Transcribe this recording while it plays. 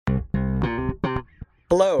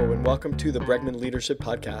Hello, and welcome to the Bregman Leadership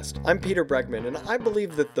Podcast. I'm Peter Bregman, and I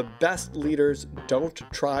believe that the best leaders don't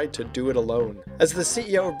try to do it alone. As the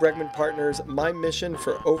CEO of Bregman Partners, my mission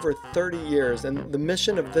for over 30 years, and the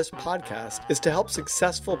mission of this podcast, is to help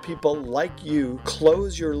successful people like you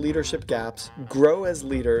close your leadership gaps, grow as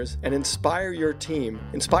leaders, and inspire your team,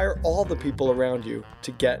 inspire all the people around you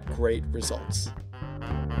to get great results.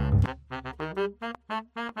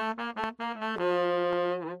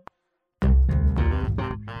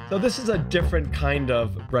 So this is a different kind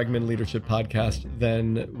of Bregman Leadership Podcast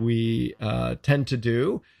than we tend to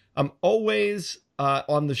do. Always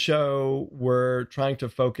on the show, we're trying to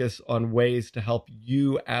focus on ways to help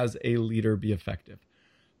you as a leader be effective.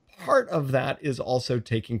 Part of that is also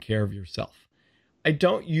taking care of yourself. I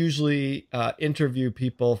don't usually interview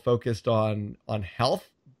people focused on health,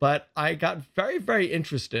 but I got very, very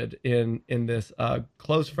interested in this. A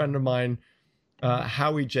close friend of mine,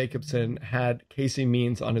 Howie Jacobson, had Casey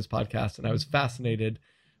Means on his podcast, and I was fascinated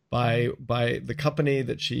by the company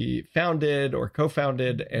that she founded or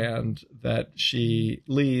co-founded and that she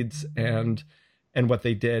leads and what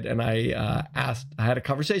they did. And I had a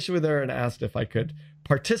conversation with her and asked if I could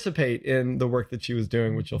participate in the work that she was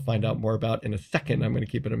doing, which you'll find out more about in a second. I'm going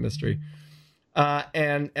to keep it a mystery.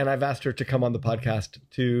 And I've asked her to come on the podcast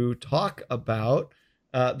to talk about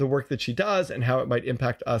the work that she does and how it might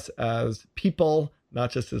impact us as people,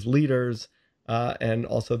 not just as leaders, and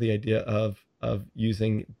also the idea of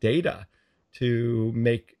using data to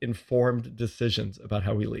make informed decisions about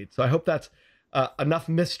how we lead. So I hope that's enough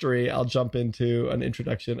mystery. I'll jump into an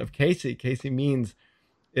introduction of Casey. Casey Means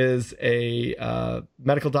is a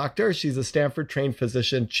medical doctor. She's a Stanford-trained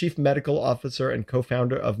physician, chief medical officer, and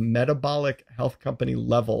co-founder of metabolic health company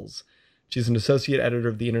Levels. She's an associate editor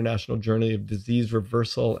of the International Journal of Disease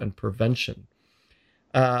Reversal and Prevention.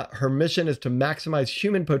 Her mission is to maximize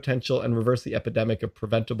human potential and reverse the epidemic of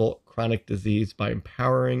preventable chronic disease by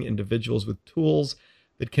empowering individuals with tools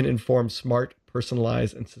that can inform smart,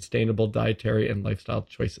 personalized, and sustainable dietary and lifestyle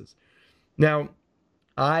choices. Now,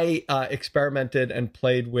 I experimented and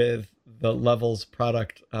played with the Levels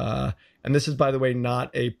product. And this is, by the way, not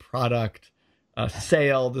a product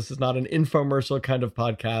sale. This is not an infomercial kind of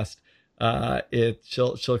podcast.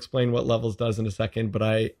 She'll explain what Levels does in a second, but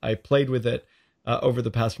I played with it over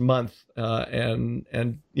the past month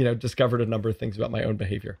and discovered a number of things about my own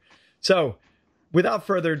behavior. So without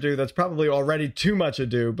further ado, that's probably already too much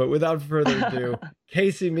ado, but without further ado,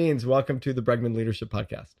 Casey Means, welcome to the Bregman Leadership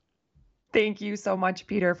Podcast. Thank you so much,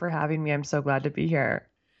 Peter, for having me. I'm so glad to be here.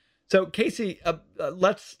 So Casey,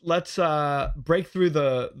 let's break through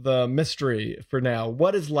the mystery for now.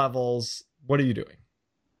 What is Levels? What are you doing?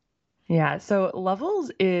 Yeah, so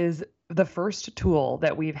Levels is the first tool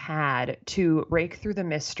that we've had to break through the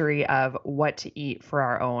mystery of what to eat for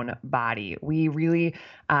our own body. We really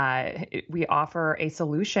we offer a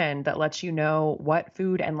solution that lets you know what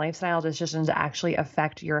food and lifestyle decisions actually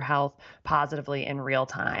affect your health positively in real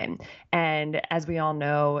time. And as we all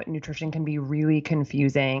know, nutrition can be really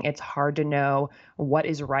confusing. It's hard to know what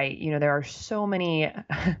is right. There are so many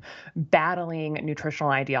battling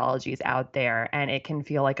nutritional ideologies out there, and it can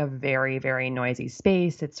feel like a very, very noisy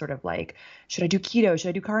space. It's sort of like, should I do keto? Should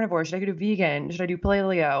I do carnivore? Should I go vegan? Should I do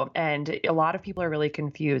paleo? And a lot of people are really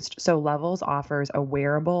confused. So Levels offers a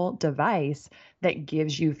wearable device that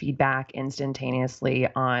gives you feedback instantaneously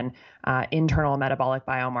on internal metabolic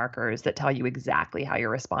biomarkers that tell you exactly how you're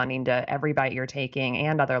responding to every bite you're taking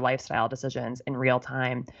and other lifestyle decisions in real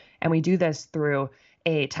time. And we do this through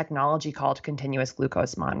a technology called continuous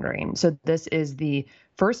glucose monitoring. So this is the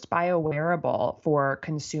first bio-wearable for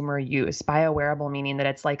consumer use. Bio-wearable meaning that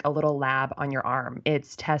it's like a little lab on your arm.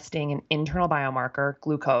 It's testing an internal biomarker,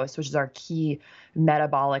 glucose, which is our key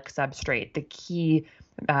metabolic substrate, the key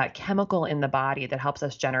chemical in the body that helps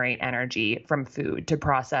us generate energy from food to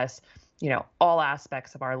process, all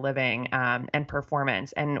aspects of our living and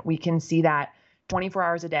performance. And we can see that 24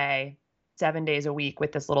 hours a day, 7 days a week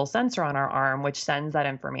with this little sensor on our arm, which sends that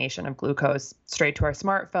information of glucose straight to our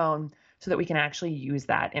smartphone so that we can actually use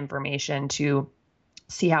that information to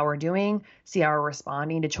see how we're doing, see how we're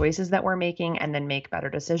responding to choices that we're making, and then make better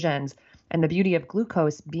decisions. And the beauty of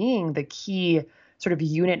glucose being the key sort of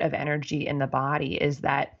unit of energy in the body is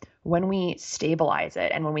that when we stabilize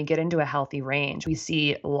it and when we get into a healthy range, we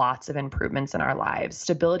see lots of improvements in our lives.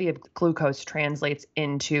 Stability of glucose translates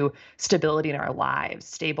into stability in our lives,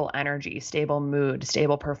 stable energy, stable mood,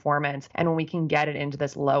 stable performance. And when we can get it into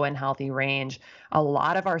this low and healthy range, a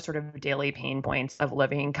lot of our sort of daily pain points of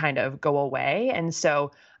living kind of go away. And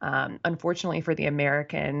so Unfortunately for the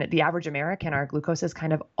average American, our glucose is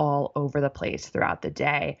kind of all over the place throughout the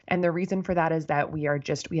day. And the reason for that is that we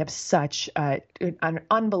have such an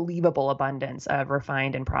unbelievable abundance of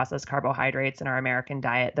refined and processed carbohydrates in our American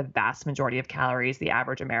diet. The vast majority of calories the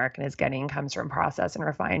average American is getting comes from processed and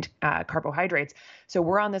refined carbohydrates. So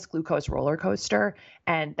we're on this glucose roller coaster,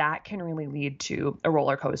 and that can really lead to a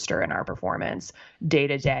roller coaster in our performance day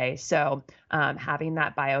to day. So having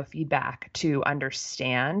that biofeedback to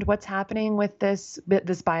understand what's happening with this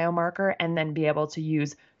biomarker, and then be able to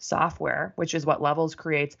use software, which is what Levels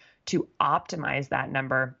creates, to optimize that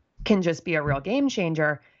number, can just be a real game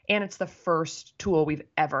changer. And it's the first tool we've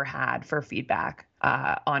ever had for feedback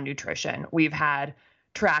on nutrition. We've had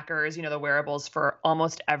trackers, the wearables, for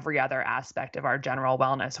almost every other aspect of our general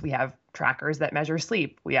wellness. We have trackers that measure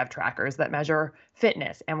sleep. We have trackers that measure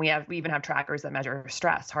fitness. And we even have trackers that measure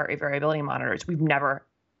stress, heart rate variability monitors. We've never,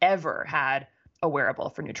 ever had a wearable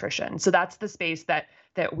for nutrition. So that's the space that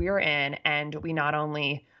we're in. And we not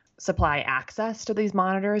only supply access to these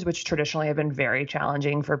monitors, which traditionally have been very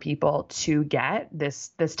challenging for people to get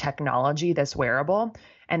this technology, this wearable.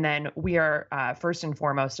 And then we are first and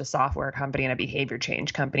foremost a software company and a behavior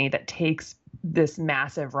change company that takes this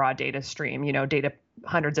massive raw data stream,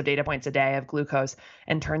 hundreds of data points a day of glucose,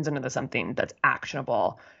 and turns into something that's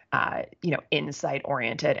actionable, insight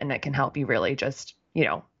oriented, and that can help you really just,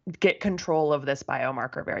 get control of this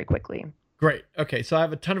biomarker very quickly. Great. Okay. So I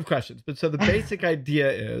have a ton of questions, but so the basic idea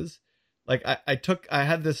is, like, I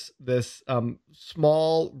had this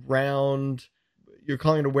small round, you're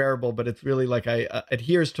calling it a wearable, but it's really like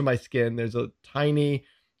adheres to my skin. There's a tiny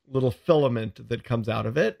little filament that comes out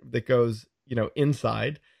of it that goes,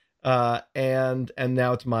 inside, and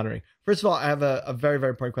now it's monitoring. First of all, I have a very, very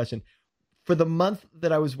important question. For the month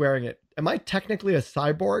that I was wearing it, am I technically a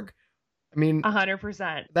cyborg? I mean,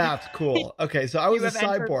 100%. That's cool. Okay, so I was a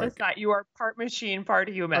cyborg. You are part machine, part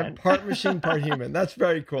human. I'm part machine, part human. That's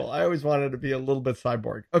very cool. I always wanted to be a little bit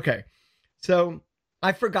cyborg. Okay, so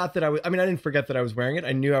I forgot that I didn't forget that I was wearing it.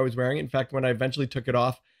 I knew I was wearing it. In fact, when I eventually took it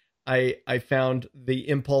off, I found the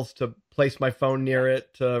impulse to place my phone near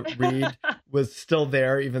it to read was still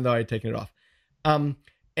there, even though I had taken it off.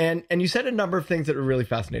 And you said a number of things that were really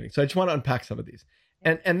fascinating. So I just want to unpack some of these.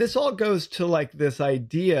 And this all goes to like this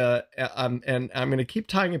idea, and I'm going to keep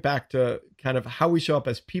tying it back to kind of how we show up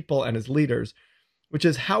as people and as leaders, which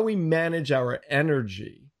is how we manage our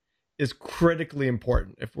energy is critically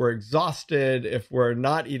important. If we're exhausted, if we're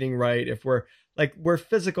not eating right, if we're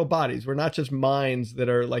physical bodies, we're not just minds that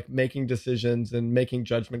are like making decisions and making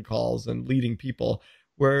judgment calls and leading people.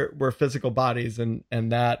 We're physical bodies, and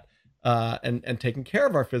that and taking care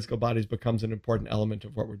of our physical bodies becomes an important element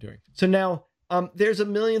of what we're doing. So now, there's a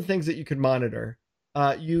million things that you could monitor.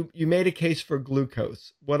 You made a case for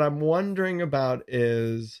glucose. What I'm wondering about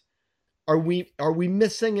is, are we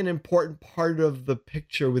missing an important part of the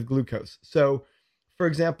picture with glucose? So, for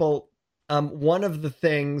example, one of the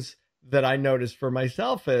things that I noticed for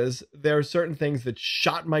myself is there are certain things that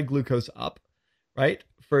shot my glucose up, right?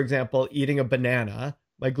 For example, eating a banana,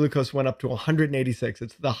 my glucose went up to 186.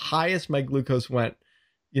 It's the highest my glucose went,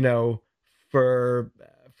 for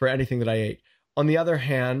anything that I ate. On the other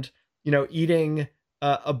hand, eating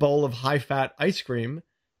a bowl of high-fat ice cream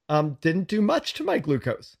didn't do much to my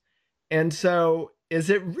glucose. And so is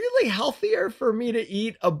it really healthier for me to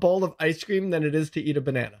eat a bowl of ice cream than it is to eat a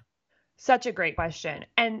banana? Such a great question.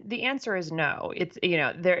 And the answer is no. It's,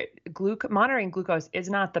 monitoring glucose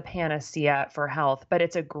is not the panacea for health, but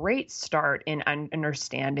it's a great start in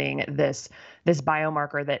understanding this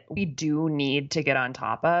biomarker that we do need to get on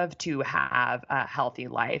top of to have a healthy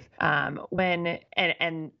life.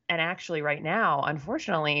 And actually right now,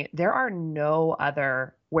 unfortunately, there are no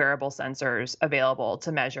other wearable sensors available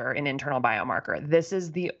to measure an internal biomarker. This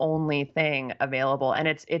is the only thing available, and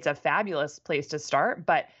it's a fabulous place to start,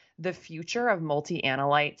 but the future of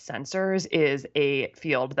multi-analyte sensors is a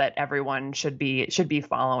field that everyone should be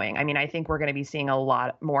following. I mean, I think we're going to be seeing a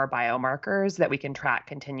lot more biomarkers that we can track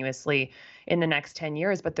continuously in the next 10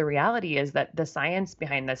 years. But the reality is that the science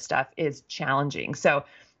behind this stuff is challenging. So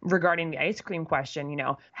regarding the ice cream question,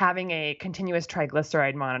 having a continuous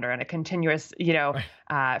triglyceride monitor and a continuous,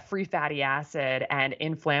 free fatty acid and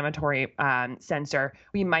inflammatory sensor,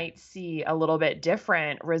 we might see a little bit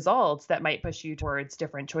different results that might push you towards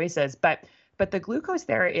different choices. But the glucose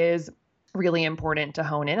there is really important to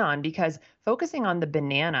hone in on, because focusing on the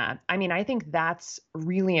banana, I think that's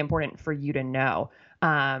really important for you to know.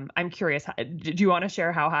 I'm curious, do you want to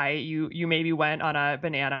share how high you maybe went on a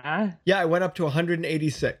banana? Yeah, I went up to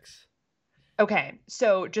 186. Okay,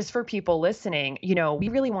 so just for people listening, we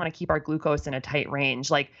really want to keep our glucose in a tight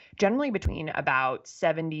range, like generally between about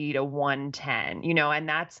 70 to 110, and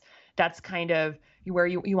that's kind of where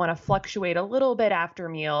you want to fluctuate a little bit after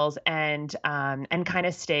meals and kind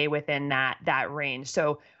of stay within that range.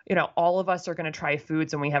 So, all of us are going to try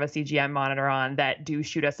foods when we have a CGM monitor on that do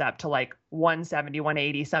shoot us up to like 170,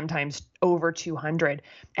 180, sometimes over 200.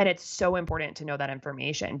 And it's so important to know that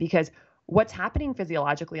information because what's happening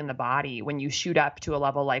physiologically in the body when you shoot up to a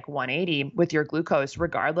level like 180 with your glucose,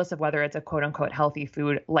 regardless of whether it's a quote unquote healthy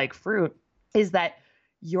food like fruit, is that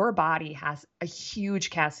your body has a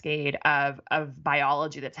huge cascade of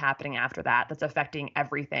biology that's happening after that that's affecting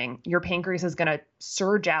everything. Your pancreas is going to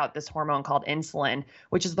surge out this hormone called insulin,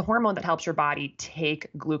 which is the hormone that helps your body take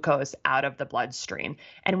glucose out of the bloodstream.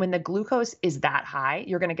 And when the glucose is that high,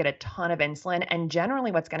 you're going to get a ton of insulin. And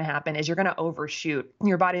generally what's going to happen is you're going to overshoot.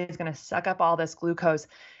 Your body is going to suck up all this glucose.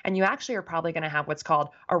 And you actually are probably going to have what's called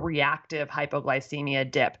a reactive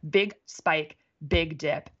hypoglycemia dip, big spike, big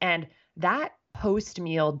dip. And that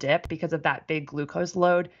post-meal dip, because of that big glucose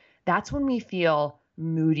load, that's when we feel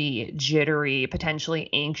moody, jittery, potentially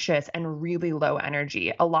anxious, and really low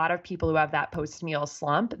energy. A lot of people who have that post-meal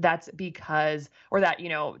slump, that's because, or that,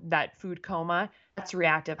 that food coma, that's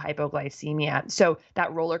reactive hypoglycemia. So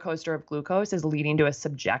that roller coaster of glucose is leading to a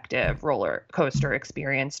subjective roller coaster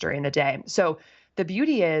experience during the day. So the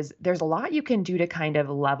beauty is there's a lot you can do to kind of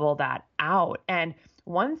level that out. And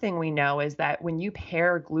one thing we know is that when you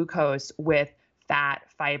pair glucose with fat,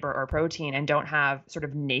 fiber, or protein and don't have sort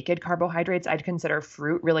of naked carbohydrates, I'd consider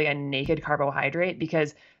fruit really a naked carbohydrate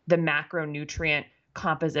because the macronutrient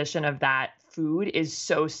composition of that food is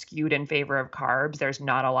so skewed in favor of carbs. There's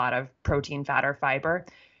not a lot of protein, fat, or fiber.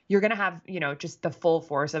 You're going to have, just the full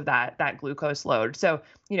force of that glucose load. So,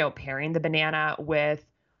 pairing the banana with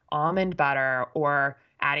almond butter or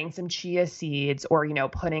adding some chia seeds or,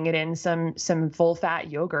 putting it in some full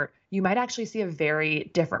fat yogurt, you might actually see a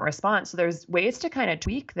very different response. So there's ways to kind of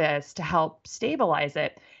tweak this to help stabilize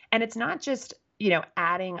it. And it's not just,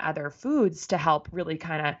 adding other foods to help really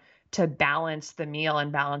kind of to balance the meal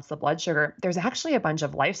and balance the blood sugar. There's actually a bunch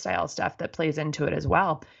of lifestyle stuff that plays into it as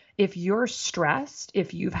well. If you're stressed,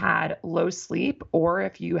 if you've had low sleep, or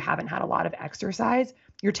if you haven't had a lot of exercise,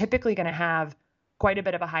 you're typically going to have quite a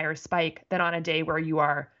bit of a higher spike than on a day where you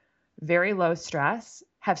are very low stress,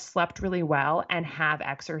 have slept really well, and have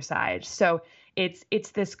exercised. So it's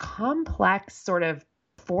this complex sort of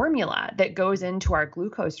formula that goes into our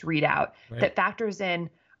glucose readout that factors in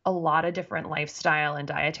a lot of different lifestyle and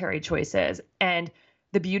dietary choices. And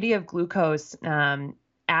the beauty of glucose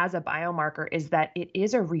as a biomarker is that it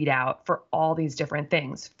is a readout for all these different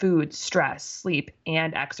things: food, stress, sleep,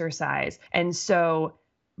 and exercise. And so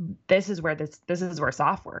this is where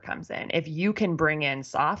software comes in. If you can bring in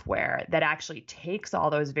software that actually takes all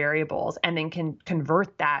those variables and then can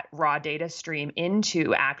convert that raw data stream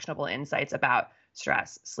into actionable insights about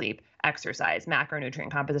stress, sleep, exercise, macronutrient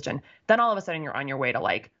composition, then all of a sudden you're on your way to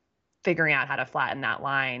like figuring out how to flatten that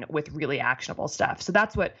line with really actionable stuff. So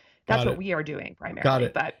that's what we are doing primarily. Got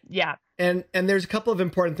it. But yeah. And there's a couple of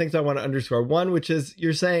important things I want to underscore. One, which is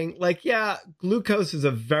you're saying like, yeah, glucose is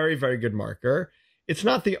a very, very good marker. It's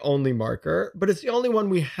not the only marker, but it's the only one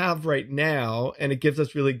we have right now, and it gives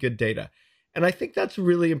us really good data. And I think that's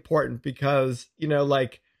really important because,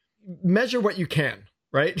 like measure what you can,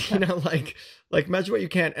 right? Like measure what you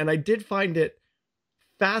can. And I did find it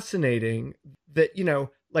fascinating that,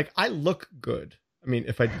 like I look good. I mean,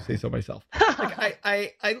 if I do say so myself, like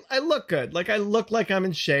I look good. Like I look like I'm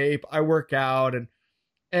in shape. I work out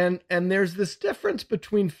and there's this difference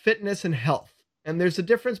between fitness and health. And there's a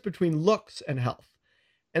difference between looks and health.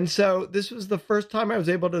 And so this was the first time I was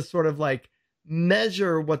able to sort of like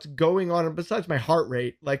measure what's going on besides my heart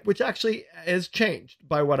rate, like, which actually has changed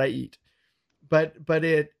by what I eat. But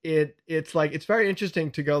it's like, it's very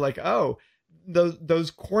interesting to go like, oh, those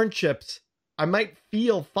corn chips, I might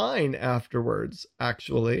feel fine afterwards,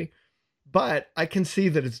 actually, but I can see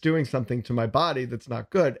that it's doing something to my body that's not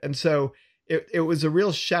good. And so it was a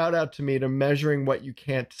real shout out to me to measuring what you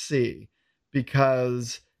can't see,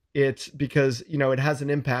 because it has an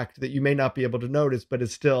impact that you may not be able to notice, but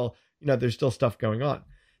it's still, there's still stuff going on.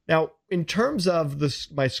 Now, in terms of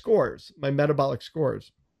my scores, my metabolic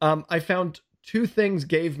scores, I found two things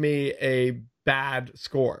gave me a bad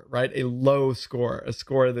score, right? A low score, a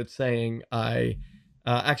score that's saying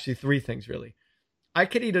actually three things really. I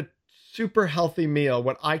could eat a super healthy meal,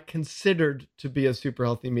 what I considered to be a super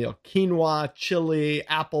healthy meal: quinoa, chili,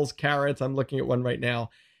 apples, carrots. I'm looking at one right now,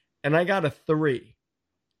 and I got a 3.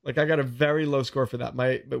 Like I got a very low score for that.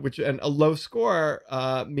 And a low score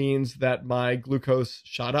means that my glucose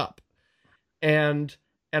shot up. And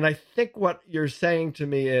I think what you're saying to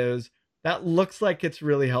me is that looks like it's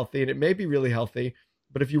really healthy, and it may be really healthy,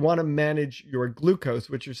 but if you want to manage your glucose,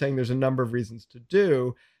 which you're saying there's a number of reasons to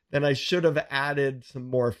do, then I should have added some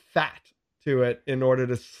more fat to it in order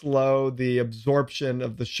to slow the absorption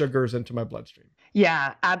of the sugars into my bloodstream.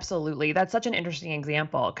 Yeah, absolutely. That's such an interesting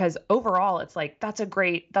example because overall, it's like that's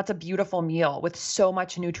a beautiful meal with so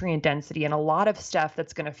much nutrient density and a lot of stuff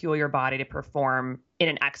that's going to fuel your body to perform in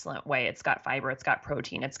an excellent way. It's got fiber, it's got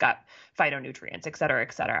protein, it's got phytonutrients, et cetera,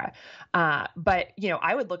 et cetera. But,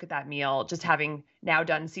 I would look at that meal just having now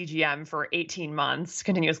done CGM for 18 months,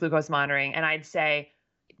 continuous glucose monitoring, and I'd say,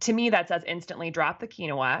 to me, that says instantly drop the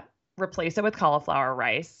quinoa, replace it with cauliflower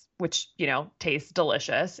rice, which, tastes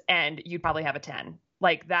delicious, and you'd probably have a 10.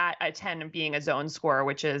 Like that, a 10 being a zone score,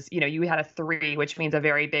 which is, you had a 3, which means a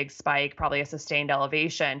very big spike, probably a sustained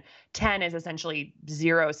elevation. 10 is essentially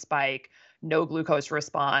 0 spike, no glucose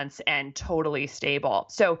response, and totally stable.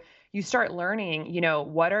 So you start learning,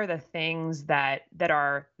 what are the things that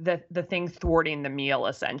are the thing thwarting the meal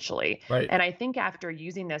essentially. Right. And I think after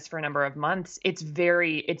using this for a number of months, it's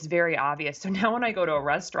very obvious. So now when I go to a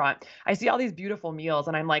restaurant, I see all these beautiful meals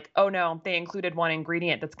and I'm like, oh no, they included one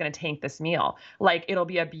ingredient that's going to tank this meal. Like it'll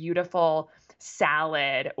be a beautiful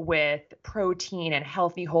salad with protein and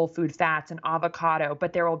healthy whole food fats and avocado,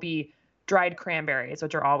 but there will be dried cranberries,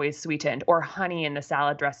 which are always sweetened, or honey in the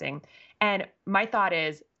salad dressing. And my thought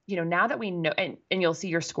is, now that we know, and you'll see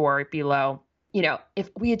your score below, if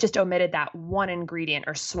we had just omitted that one ingredient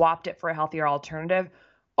or swapped it for a healthier alternative,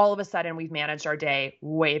 all of a sudden we've managed our day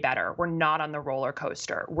way better. We're not on the roller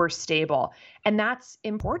coaster. We're stable. And that's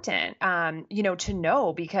important, to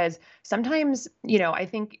know, because sometimes, I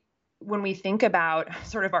think when we think about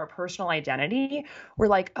sort of our personal identity, we're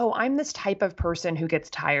like, oh, I'm this type of person who gets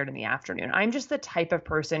tired in the afternoon. I'm just the type of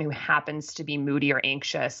person who happens to be moody or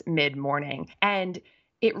anxious mid-morning. And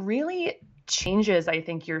it really changes, I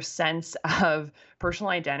think, your sense of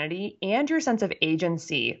personal identity and your sense of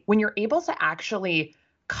agency when you're able to actually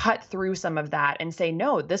cut through some of that and say,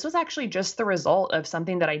 no, this was actually just the result of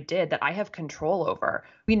something that I did that I have control over.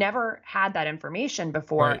 We never had that information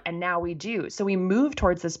before, Right. And now we do. So we move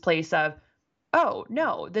towards this place of, oh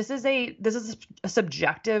no, this is a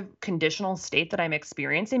subjective conditional state that I'm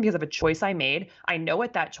experiencing because of a choice I made. I know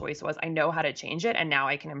what that choice was. I know how to change it, and now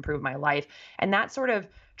I can improve my life. And that sort of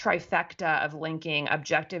trifecta of linking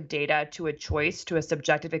objective data to a choice to a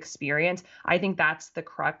subjective experience, I think that's the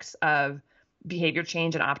crux of behavior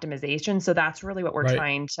change and optimization. So that's really what we're Right.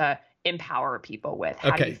 trying to empower people with.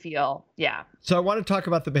 How do Okay. you feel? Yeah. So I want to talk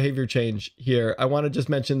about the behavior change here. I want to just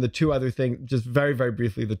mention the two other things, just very, very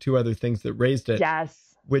briefly, the two other things that raised it.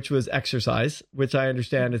 Yes. Which was exercise, which I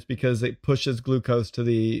understand is because it pushes glucose to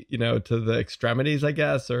the, to the extremities, I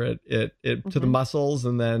guess, or it to the muscles,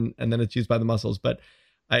 and then it's used by the muscles. But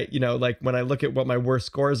I, like when I look at what my worst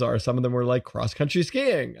scores are, some of them were like cross country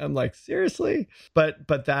skiing. I'm like, seriously? But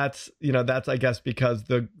that's, that's, I guess, because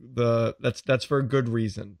that's for a good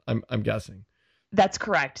reason. I'm guessing. That's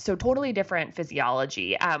correct. So totally different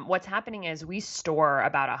physiology. What's happening is we store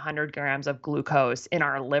about 100 grams of glucose in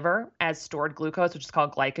our liver as stored glucose, which is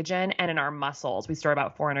called glycogen, and in our muscles, we store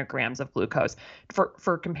about 400 grams of glucose.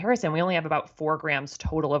 For comparison, we only have about 4 grams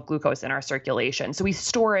total of glucose in our circulation. So we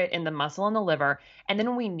store it in the muscle and the liver, and then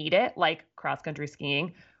when we need it, like cross-country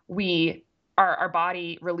skiing, our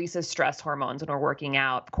body releases stress hormones when we're working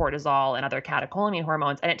out, cortisol and other catecholamine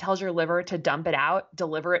hormones, and it tells your liver to dump it out,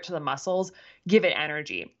 deliver it to the muscles, give it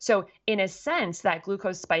energy. So in a sense, that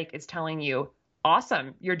glucose spike is telling you,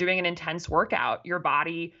 awesome, you're doing an intense workout. Your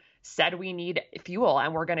body said we need fuel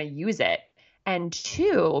and we're going to use it. And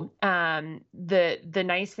two, the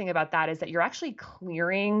nice thing about that is that you're actually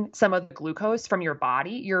clearing some of the glucose from your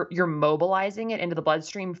body. You're mobilizing it into the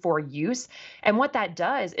bloodstream for use. And what that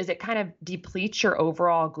does is it kind of depletes your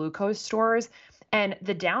overall glucose stores. And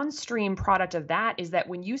the downstream product of that is that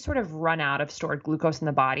when you sort of run out of stored glucose in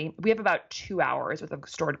the body, we have about 2 hours worth of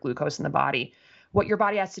stored glucose in the body. What your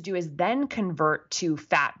body has to do is then convert to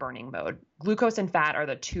fat burning mode. Glucose and fat are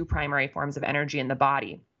the two primary forms of energy in the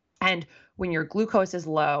body. And when your glucose is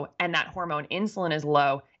low and that hormone insulin is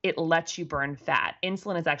low, it lets you burn fat.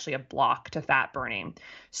 Insulin is actually a block to fat burning.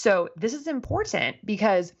 So this is important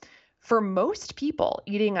because for most people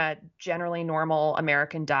eating a generally normal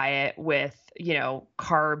American diet with,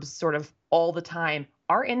 carbs sort of all the time,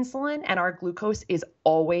 our insulin and our glucose is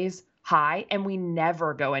always high and we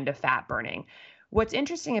never go into fat burning. What's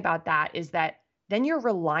interesting about that is that then your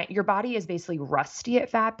body is basically rusty at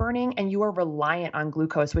fat burning and you are reliant on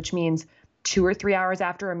glucose, which means 2 or 3 hours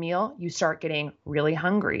after a meal, you start getting really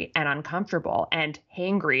hungry and uncomfortable and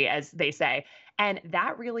hangry, as they say. And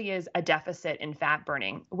that really is a deficit in fat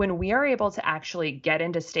burning. When we are able to actually get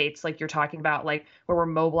into states like you're talking about, like where we're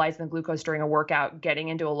mobilizing the glucose during a workout, getting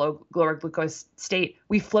into a lower glucose state,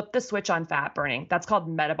 we flip the switch on fat burning. That's called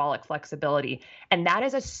metabolic flexibility. And that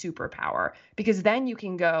is a superpower, because then you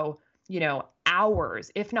can go,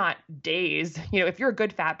 hours, if not days. If you're a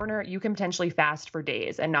good fat burner, you can potentially fast for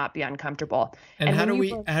days and not be uncomfortable. And how do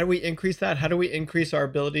we increase that? How do we increase our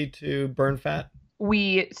ability to burn fat?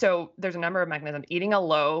 So there's a number of mechanisms. Eating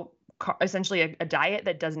essentially a diet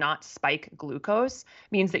that does not spike glucose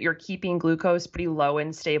means that you're keeping glucose pretty low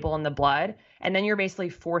and stable in the blood. And then you're basically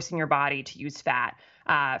forcing your body to use fat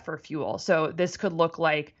for fuel. So this could look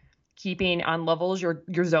like keeping on levels your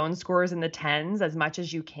zone scores in the 10s as much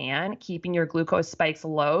as you can, keeping your glucose spikes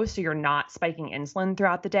low so you're not spiking insulin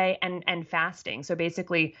throughout the day, and fasting. So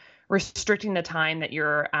basically restricting the time that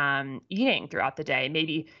you're eating throughout the day.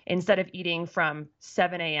 Maybe instead of eating from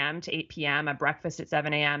 7 a.m. to 8 p.m., a breakfast at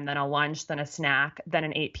 7 a.m., then a lunch, then a snack, then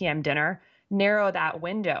an 8 p.m. dinner, narrow that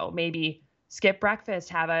window. Maybe skip breakfast,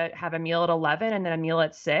 have a meal at 11 and then a meal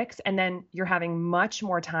at 6. And then you're having much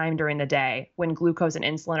more time during the day when glucose and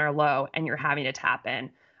insulin are low and you're having to tap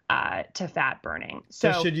in to fat burning.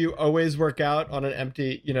 So should you always work out on an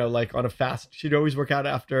empty, like on a fast? Should you always work out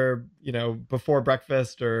after, before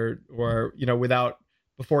breakfast or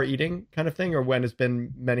before eating kind of thing, or when it's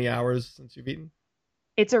been many hours since you've eaten?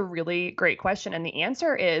 It's a really great question. And the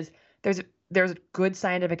answer is there's good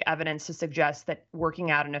scientific evidence to suggest that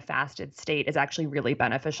working out in a fasted state is actually really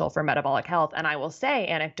beneficial for metabolic health. And I will say,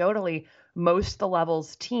 anecdotally, most of the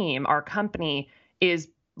Levels team, our company, is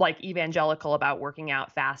like evangelical about working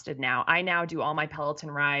out fasted now. I now do all my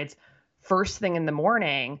Peloton rides first thing in the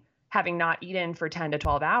morning, having not eaten for 10 to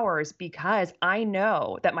 12 hours, because I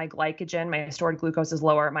know that my glycogen, my stored glucose is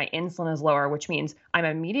lower, my insulin is lower, which means I'm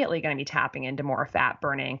immediately going to be tapping into more fat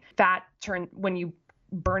burning. When you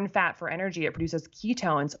burn fat for energy, it produces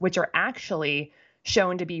ketones, which are actually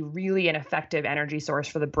shown to be really an effective energy source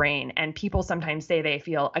for the brain. And people sometimes say they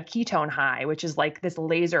feel a ketone high, which is like this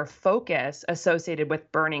laser focus associated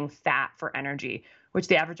with burning fat for energy, which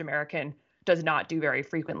the average American does not do very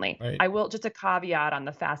frequently. Right. I will, just a caveat on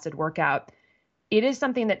the fasted workout, it is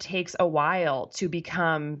something that takes a while to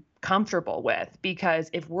become comfortable with,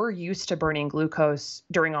 because if we're used to burning glucose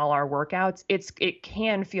during all our workouts, it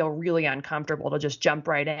can feel really uncomfortable to just jump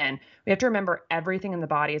right in. We have to remember everything in the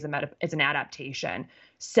body is an adaptation.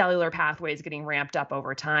 Cellular pathways getting ramped up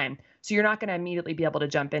over time. So you're not going to immediately be able to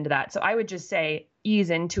jump into that. So I would just say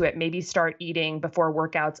ease into it. Maybe start eating before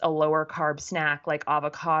workouts a lower carb snack like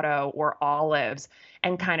avocado or olives,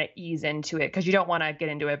 and kind of ease into it, because you don't want to get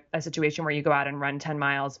into a situation where you go out and run 10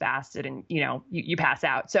 miles fasted and you pass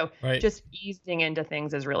out. So right. Just easing into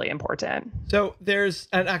things is really important. So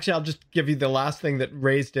and actually I'll just give you the last thing that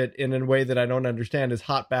raised it in a way that I don't understand, is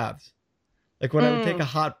hot baths. Like when I would take a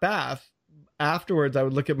hot bath, afterwards I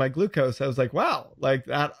would look at my glucose. I was like, wow, like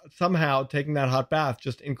that somehow taking that hot bath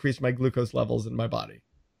just increased my glucose levels in my body.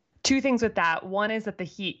 Two things with that. One is that the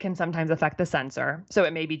heat can sometimes affect the sensor. So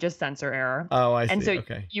it may be just sensor error. Oh, I see. And so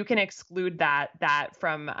okay. You can exclude that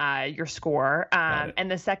from your score.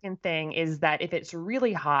 And the second thing is that if it's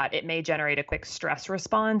really hot, it may generate a quick stress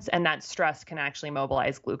response. And that stress can actually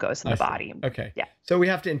mobilize glucose in the body. Okay. Yeah. So we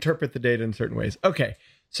have to interpret the data in certain ways. Okay.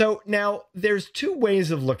 So now there's two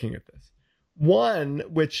ways of looking at this. One,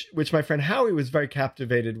 which my friend Howie was very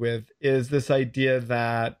captivated with, is this idea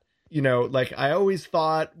that, like I always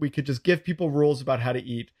thought we could just give people rules about how to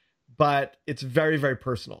eat, but it's very, very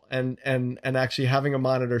personal. And actually having a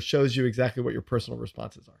monitor shows you exactly what your personal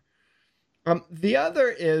responses are. The other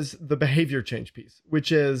is the behavior change piece,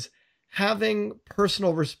 which is having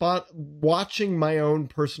watching my own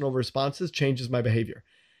personal responses changes my behavior.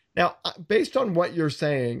 Now, based on what you're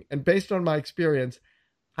saying and based on my experience,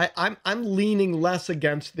 I'm leaning less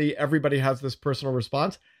against the everybody has this personal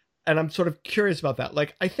response. And I'm sort of curious about that.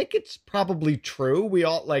 Like, I think it's probably true. We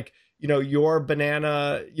all your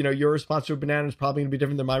banana, your response to a banana is probably going to be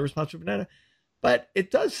different than my response to a banana. But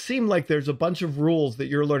it does seem like there's a bunch of rules that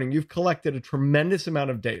you're learning. You've collected a tremendous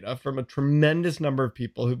amount of data from a tremendous number of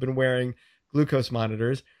people who've been wearing glucose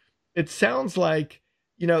monitors. It sounds like,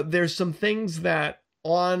 there's some things that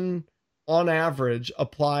on average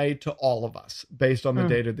apply to all of us based on the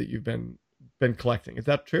data that you've been collecting. Is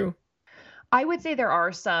that true? I would say there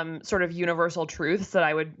are some sort of universal truths that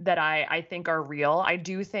I think are real. I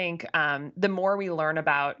do think the more we learn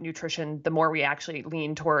about nutrition, the more we actually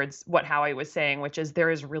lean towards what Howie was saying, which is there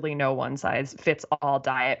is really no one size fits all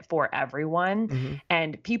diet for everyone, Mm-hmm.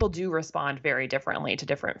 and people do respond very differently to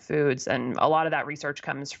different foods, and a lot of that research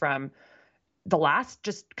comes from the last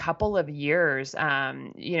just couple of years.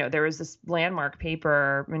 There was this landmark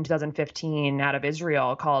paper in 2015 out of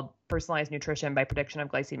Israel called Personalized Nutrition by Prediction of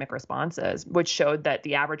Glycemic Responses, which showed that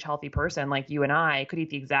the average healthy person like you and I could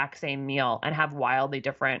eat the exact same meal and have wildly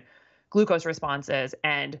different glucose responses.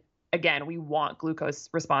 And again, we want glucose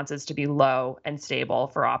responses to be low and stable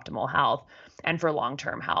for optimal health and for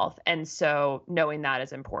long-term health. And so knowing that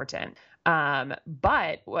is important.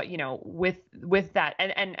 But with that,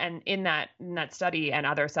 and in that study and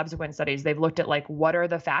other subsequent studies, they've looked at like what are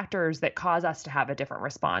the factors that cause us to have a different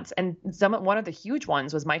response. And one of the huge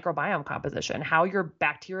ones was microbiome composition, how your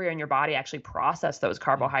bacteria in your body actually process those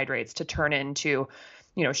carbohydrates to turn into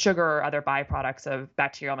sugar or other byproducts of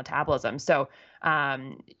bacterial metabolism. So,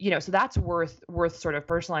 so that's worth sort of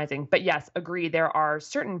personalizing. But yes, agree. There are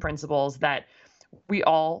certain principles that we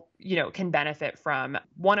all, can benefit from,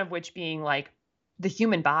 one of which being like the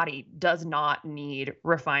human body does not need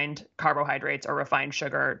refined carbohydrates or refined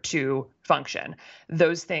sugar to function.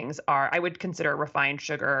 Those things I would consider refined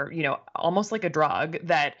sugar, almost like a drug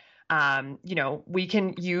that we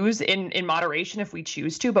can use in moderation if we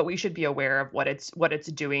choose to, but we should be aware of what it's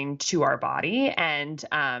doing to our body. And,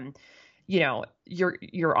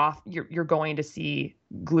 you're going to see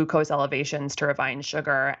glucose elevations to refined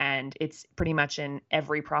sugar, and it's pretty much in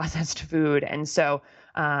every processed food. And so,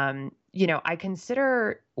 I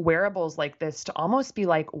consider wearables like this to almost be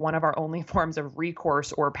like one of our only forms of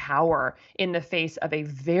recourse or power in the face of a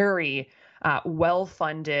very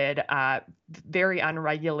well-funded, very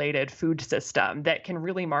unregulated food system that can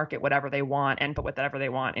really market whatever they want and put whatever they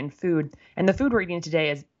want in food. And the food we're eating today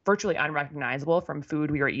is virtually unrecognizable from food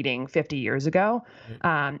we were eating 50 years ago.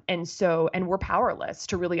 And we're powerless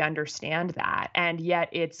to really understand that. And yet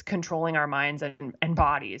it's controlling our minds and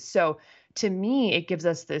bodies. So to me, it gives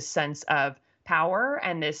us this sense of power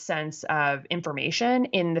and this sense of information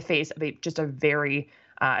in the face of just a very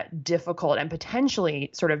difficult and potentially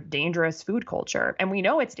sort of dangerous food culture. And we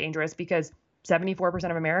know it's dangerous because 74%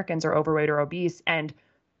 of Americans are overweight or obese, and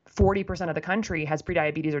 40% of the country has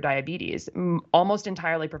prediabetes or diabetes, almost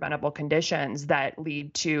entirely preventable conditions that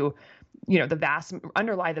lead to,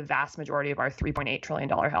 underlie the vast majority of our $3.8 trillion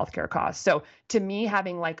healthcare costs. So to me,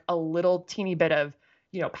 having like a little teeny bit of,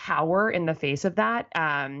 power in the face of that,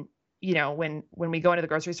 when we go into the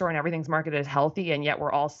grocery store and everything's marketed as healthy and yet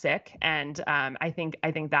we're all sick. And I think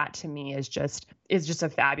that to me is just a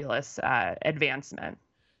fabulous advancement.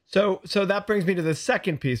 So that brings me to the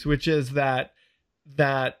second piece, which is that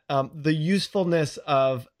the usefulness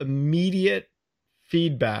of immediate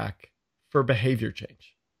feedback for behavior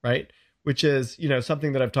change, right? Which is,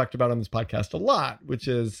 something that I've talked about on this podcast a lot, which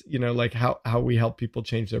is, like how we help people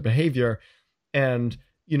change their behavior. And,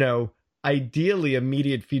 ideally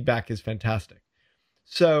immediate feedback is fantastic.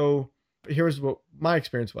 So here's what my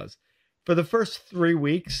experience was. For the first 3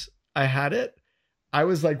 weeks I had it, I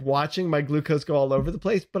was like watching my glucose go all over the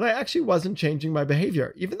place, but I actually wasn't changing my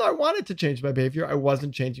behavior. Even though I wanted to change my behavior, I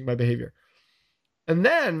wasn't changing my behavior. And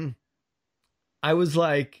then I was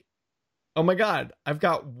like, oh my God, I've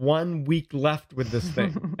got 1 week left with this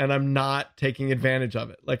thing and I'm not taking advantage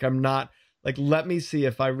of it. Like I'm not like, let me see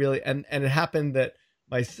if I really, and it happened that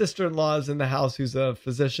my sister-in-law is in the house who's a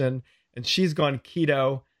physician and she's gone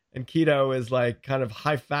keto, and keto is like kind of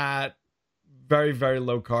high fat, very, very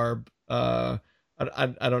low carb. I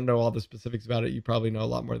don't know all the specifics about it. You probably know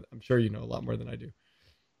a lot more. I'm sure you know a lot more than I do.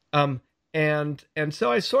 And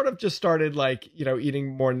so I sort of just started like,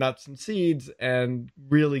 eating more nuts and seeds and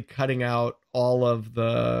really cutting out all of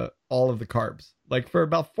the carbs, like for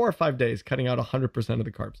about 4 or 5 days, cutting out 100% of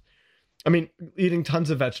the carbs. I mean, eating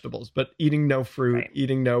tons of vegetables, but eating no fruit, right.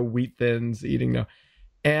 Eating no wheat thins,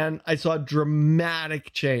 and I saw a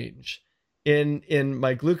dramatic change in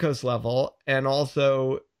my glucose level, and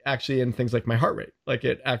also actually in things like my heart rate. Like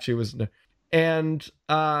it actually was, and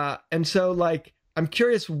so like, I'm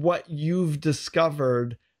curious what you've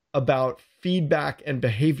discovered about feedback and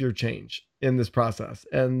behavior change in this process,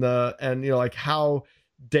 and like how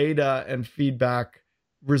data and feedback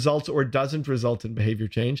results or doesn't result in behavior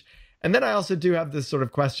change. And then I also do have this sort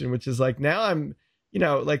of question, which is like, now I'm,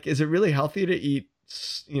 like, is it really healthy to eat,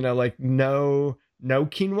 like no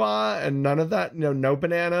quinoa and none of that, no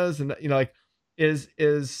bananas, and like, is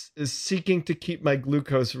seeking to keep my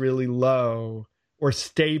glucose really low or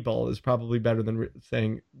stable is probably better than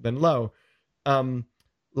saying than low.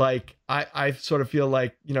 like I sort of feel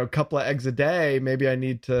like, a couple of eggs a day, maybe I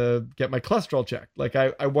need to get my cholesterol checked. Like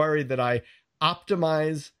I worry that I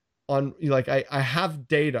optimize on, like I have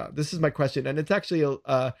data. This is my question. And it's actually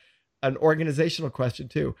an organizational question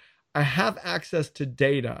too. I have access to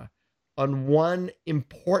data on one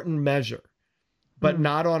important measure, but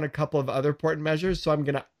not on a couple of other important measures. So I'm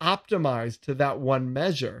going to optimize to that one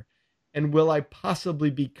measure. And will I possibly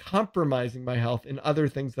be compromising my health in other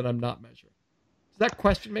things that I'm not measuring? Does that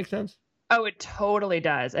question make sense? Oh, it totally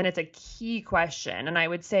does. And it's a key question. And I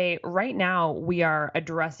would say right now we are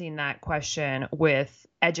addressing that question with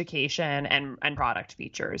education and product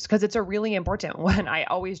features, because it's a really important one. I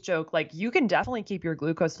always joke, like, you can definitely keep your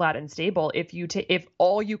glucose flat and stable if if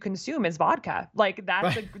all you consume is vodka. Like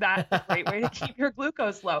that's a great way to keep your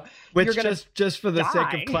glucose low. Which, just for the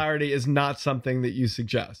sake of clarity, is not something that you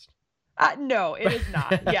suggest. No, it is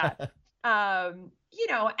not. Yeah.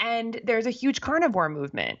 And there's a huge carnivore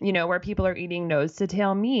movement, where people are eating nose to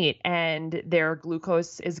tail meat and their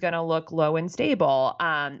glucose is going to look low and stable.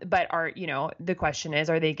 But the question is,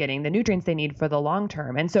 are they getting the nutrients they need for the long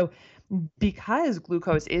term? And so because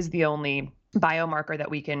glucose is the only biomarker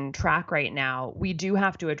that we can track right now, we do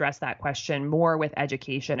have to address that question more with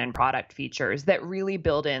education and product features that really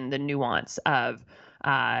build in the nuance of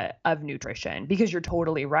nutrition, because you're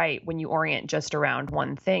totally right. When you orient just around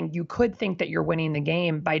one thing, you could think that you're winning the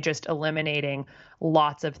game by just eliminating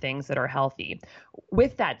lots of things that are healthy.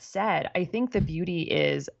 With that said, I think the beauty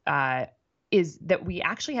is that we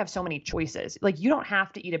actually have so many choices. Like, you don't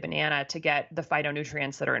have to eat a banana to get the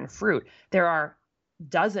phytonutrients that are in fruit. There are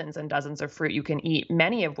dozens and dozens of fruit you can eat,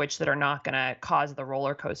 many of which that are not going to cause the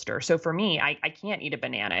roller coaster. So for me, I can't eat a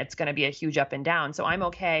banana. It's going to be a huge up and down. So I'm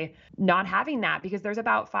okay not having that, because there's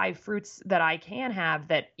about 5 fruits that I can have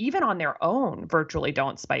that even on their own virtually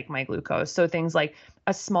don't spike my glucose. So things like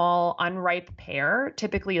a small unripe pear,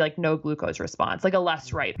 typically like no glucose response, like a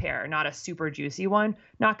less ripe pear, not a super juicy one,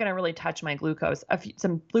 not going to really touch my glucose.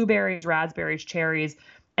 Some blueberries, raspberries, cherries.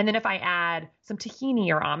 And then if I add some tahini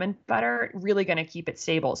or almond butter, really going to keep it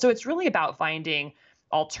stable. So it's really about finding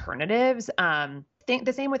alternatives. Think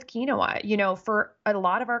the same with quinoa. For a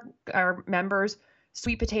lot of our members,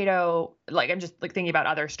 sweet potato, like I'm just like thinking about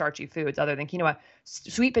other starchy foods other than quinoa.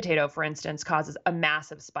 Sweet potato, for instance, causes a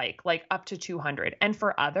massive spike, like up to 200. And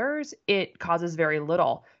for others, it causes very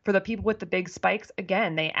little. For the people with the big spikes,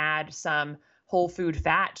 again, they add some whole food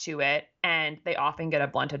fat to it, and they often get a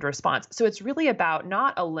blunted response. So it's really about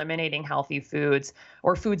not eliminating healthy foods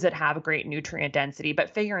or foods that have a great nutrient density,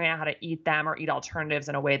 but figuring out how to eat them or eat alternatives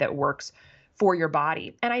in a way that works for your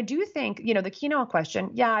body. And I do think, the quinoa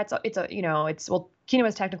question, quinoa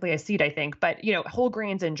is technically a seed, I think, but, whole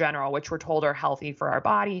grains in general, which we're told are healthy for our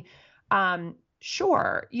body.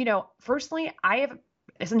 Sure. Personally, I have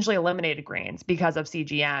essentially eliminated grains because of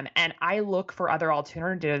CGM. And I look for other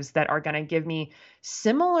alternatives that are going to give me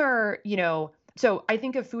similar, so I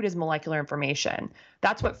think of food as molecular information.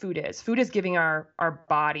 That's what food is. Food is giving our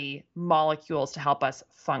body molecules to help us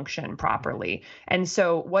function properly. And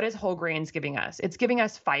so what is whole grains giving us? It's giving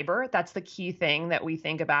us fiber. That's the key thing that we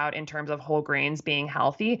think about in terms of whole grains being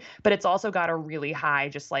healthy, but it's also got a really high,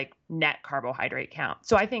 just like net carbohydrate count.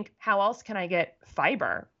 So I think, how else can I get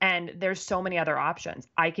fiber? And there's so many other options.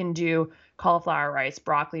 I can do cauliflower rice,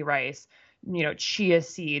 broccoli rice, chia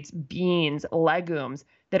seeds, beans, legumes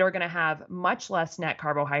that are going to have much less net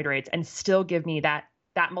carbohydrates and still give me that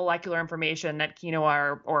molecular information that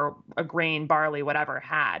quinoa or a grain, barley, whatever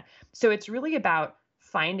had. So it's really about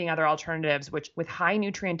finding other alternatives with high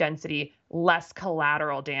nutrient density, less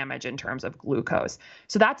collateral damage in terms of glucose.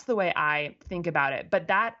 So that's the way I think about it. But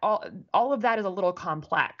that all of that is a little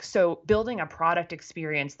complex. So building a product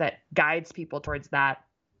experience that guides people towards that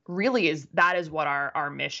really is what our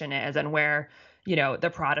mission is, and where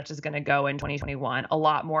the product is going to go in 2021. A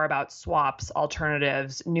lot more about swaps,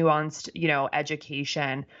 alternatives, nuanced,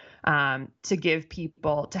 education,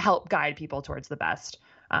 to help guide people towards the best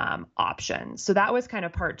options. So that was kind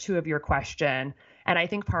of part 2 of your question. And I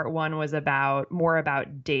think part 1 was more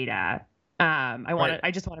about data.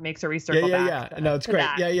 I just want to make sure we circle back. No, it's great.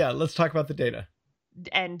 That. Yeah. Let's talk about the data.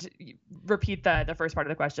 And repeat the first part of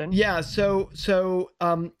the question. Yeah. So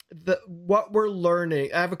what we're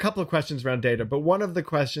learning, I have a couple of questions around data, but one of the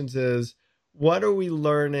questions is, what are we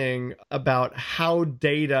learning about how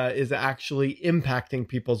data is actually impacting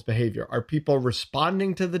people's behavior? Are people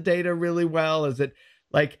responding to the data really well? Is it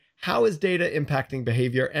like, how is data impacting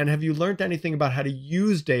behavior? And have you learned anything about how to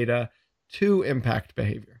use data to impact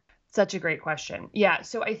behavior? Such a great question. Yeah.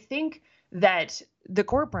 So I think that the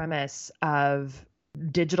core premise of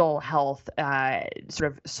digital health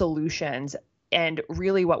sort of solutions And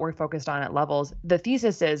really what we're focused on at Levels, the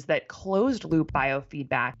thesis is that closed loop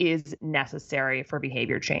biofeedback is necessary for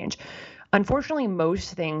behavior change. Unfortunately,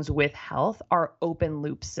 most things with health are open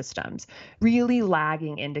loop systems, really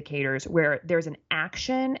lagging indicators where there's an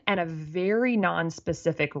action and a very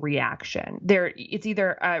non-specific reaction. It's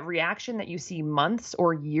either a reaction that you see months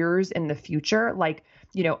or years in the future, like,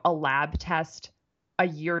 a lab test a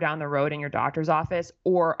year down the road in your doctor's office,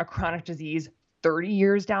 or a chronic disease 30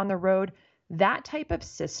 years down the road. That type of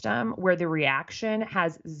system where the reaction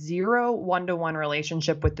has zero one-to-one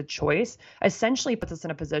relationship with the choice essentially puts us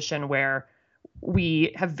in a position where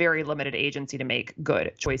we have very limited agency to make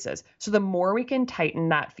good choices. So the more we can tighten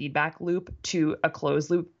that feedback loop to a closed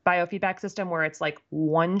loop biofeedback system where it's like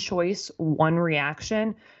one choice, one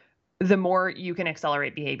reaction, the more you can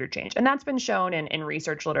accelerate behavior change. And that's been shown in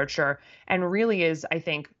research literature and really is, I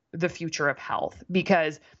think, the future of health,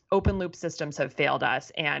 because open loop systems have failed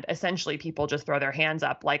us. And essentially people just throw their hands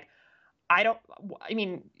up like,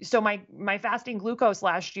 so my fasting glucose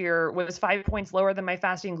last year was 5 points lower than my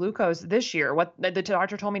fasting glucose this year. What the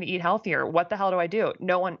doctor told me to eat healthier. What the hell do I do?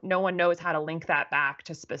 No one knows how to link that back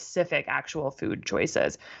to specific actual food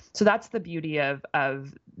choices. So that's the beauty of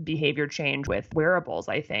behavior change with wearables,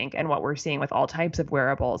 I think. And what we're seeing with all types of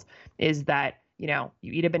wearables is that, you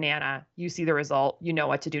eat a banana, you see the result, you know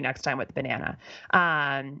what to do next time with the banana.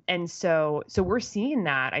 And so we're seeing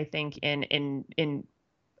that, I think, in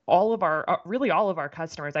all of our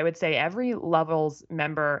customers. I would say every Levels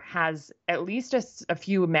member has at least a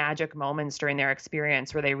few magic moments during their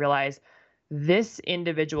experience where they realize this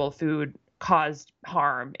individual food caused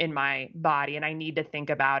harm in my body and I need to think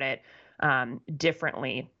about it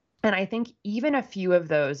differently. And I think even a few of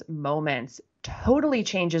those moments totally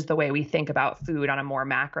changes the way we think about food on a more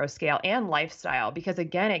macro scale and lifestyle, because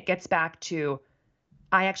again, it gets back to,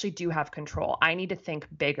 I actually do have control. I need to think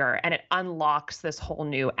bigger, and it unlocks this whole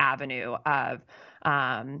new avenue of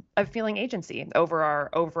feeling agency over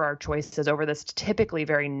our choices, over this typically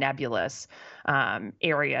very nebulous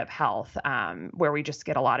area of health, where we just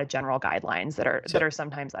get a lot of general guidelines that are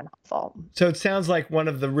sometimes unhelpful. So it sounds like one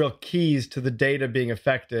of the real keys to the data being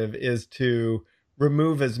effective is to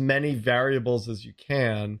remove as many variables as you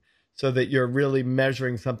can, so that you're really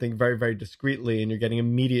measuring something very, very discreetly and you're getting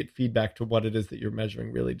immediate feedback to what it is that you're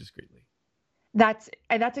measuring really discreetly. That's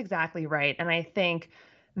exactly right. And I think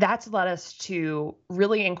that's led us to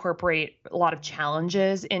really incorporate a lot of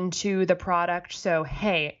challenges into the product. So,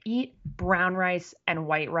 hey, eat brown rice and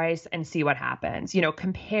white rice and see what happens.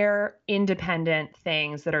 Compare independent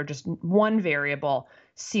things that are just one variable,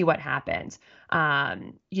 see what happens.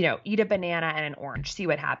 Eat a banana and an orange, see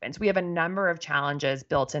what happens. We have a number of challenges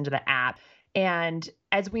built into the app. And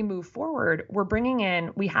as we move forward,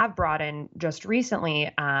 we have brought in just recently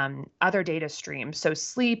other data streams. So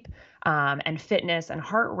sleep and fitness and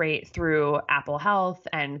heart rate through Apple Health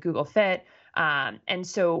and Google Fit. And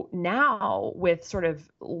so now with sort of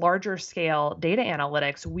larger scale data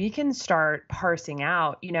analytics, we can start parsing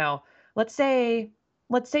out, let's say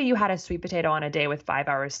you had a sweet potato on a day with 5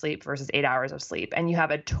 hours sleep versus 8 hours of sleep, and you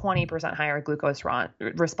have a 20% higher glucose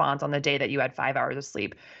response on the day that you had 5 hours of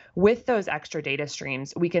sleep. With those extra data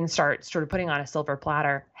streams, we can start sort of putting on a silver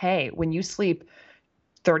platter. Hey, when you sleep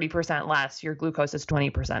 30% less, your glucose is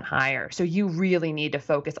 20% higher. So you really need to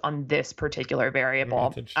focus on this particular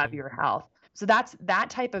variable of your health. So that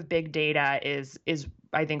type of big data is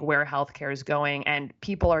I think where healthcare is going, and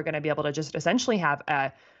people are going to be able to just essentially have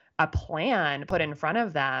a plan put in front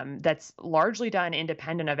of them that's largely done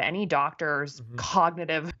independent of any doctor's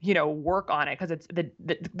cognitive, work on it. Because it's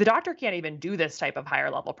the doctor can't even do this type of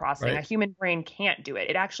higher level processing. Right. A human brain can't do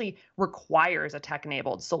it. It actually requires a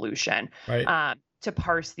tech-enabled solution. Right. To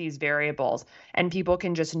parse these variables, and people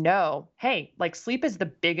can just know, hey, like sleep is the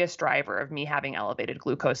biggest driver of me having elevated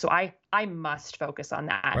glucose. So I must focus on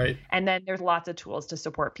that. Right. And then there's lots of tools to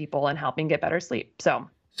support people in helping get better sleep. So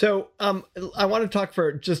I want to talk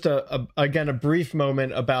for just a brief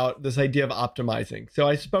moment about this idea of optimizing. So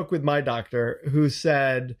I spoke with my doctor who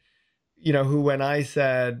said, when I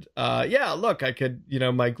said, yeah, look, I could,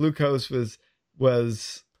 my glucose was,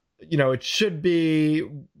 it should be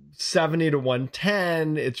 70 to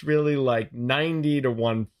 110. It's really like 90 to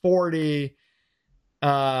 140.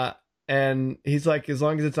 And he's like, as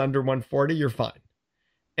long as it's under 140, you're fine.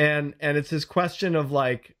 And it's this question of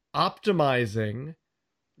like optimizing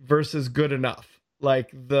versus good enough.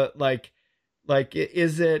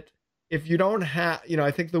 Is it, if you don't have,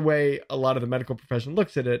 I think the way a lot of the medical profession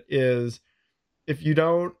looks at it is, if you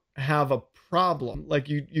don't have a problem, like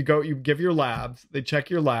you give your labs, they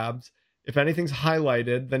check your labs, If anything's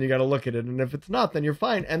highlighted, then you got to look at it. And if it's not, then you're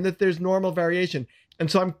fine. And that there's normal variation.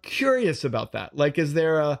 And so I'm curious about that. Like, is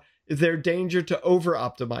there danger to over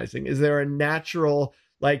optimizing? Is there a natural,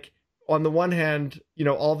 like, on the one hand,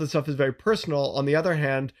 all this stuff is very personal. On the other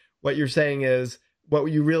hand, what you're saying is what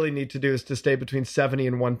you really need to do is to stay between 70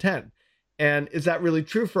 and 110. And is that really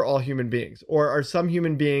true for all human beings? Or are some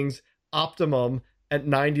human beings optimum at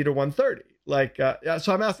 90 to 130? Like,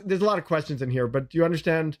 so I'm asking, there's a lot of questions in here, but do you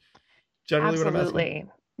understand generally what I'm asking? Absolutely.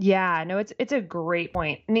 Yeah, no, it's a great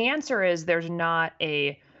point. And the answer is there's not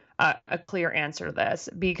a clear answer to this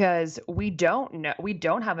because we don't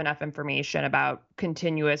have enough information about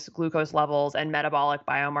continuous glucose levels and metabolic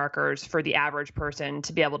biomarkers for the average person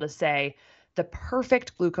to be able to say the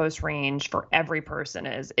perfect glucose range for every person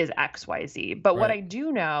is XYZ. But what I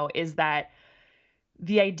do know is that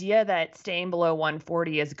the idea that staying below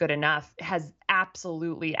 140 is good enough has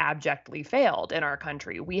absolutely abjectly failed in our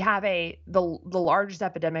country. We have the largest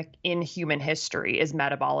epidemic in human history is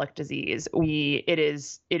metabolic disease. It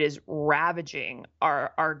is ravaging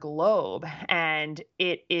our globe, and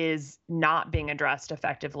it is not being addressed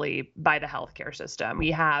effectively by the healthcare system. We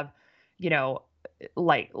have,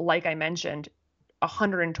 like I mentioned,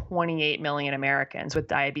 128 million Americans with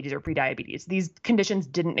diabetes or prediabetes. These conditions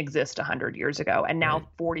didn't exist 100 years ago, and now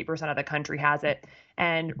 40% of the country has it.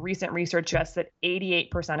 And recent research suggests that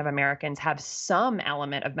 88% of Americans have some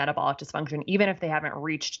element of metabolic dysfunction, even if they haven't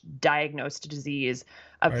reached diagnosed disease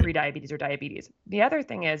of prediabetes or diabetes. The other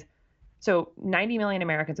thing is, so 90 million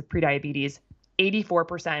Americans with prediabetes,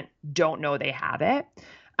 84% don't know they have it.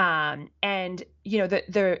 And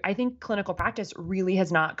I think clinical practice really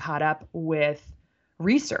has not caught up with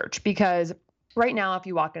research, because right now, if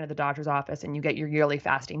you walk into the doctor's office and you get your yearly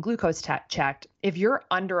fasting glucose checked, if you're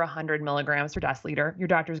under 100 milligrams per deciliter, your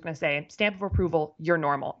doctor is going to say, stamp of approval, you're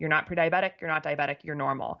normal. You're not pre-diabetic, you're not diabetic, you're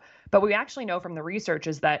normal. But what we actually know from the research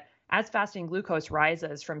is that as fasting glucose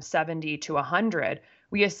rises from 70 to 100,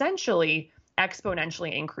 we essentially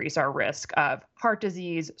exponentially increase our risk of heart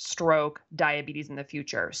disease, stroke, diabetes in the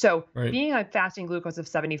future. So being on fasting glucose of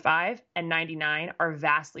 75 and 99 are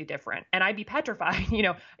vastly different. And I'd be petrified,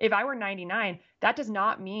 if I were 99, that does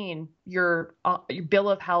not mean your bill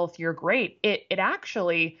of health, you're great. It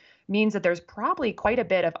actually means that there's probably quite a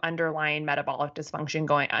bit of underlying metabolic dysfunction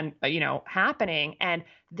going on, happening. And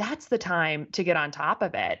that's the time to get on top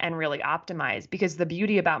of it and really optimize, because the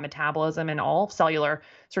beauty about metabolism and all cellular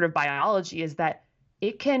sort of biology is that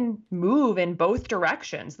it can move in both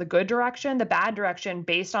directions, the good direction, the bad direction,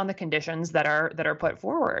 based on the conditions that are put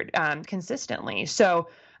forward consistently. So,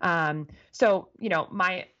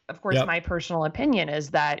 my personal opinion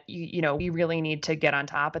is that, we really need to get on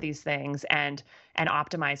top of these things and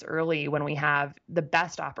optimize early when we have the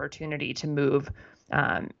best opportunity to move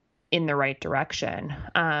in the right direction.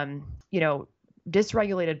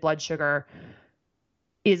 Dysregulated blood sugar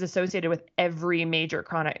is associated with every major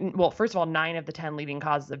chronic, well, first of all, 9 of the 10 leading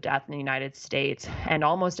causes of death in the United States, and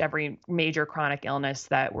almost every major chronic illness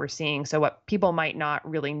that we're seeing. So what people might not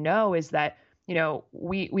really know is that,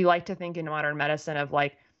 we like to think in modern medicine of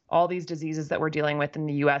like all these diseases that we're dealing with in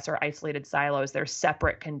the US are isolated silos. They're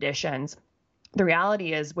separate conditions. The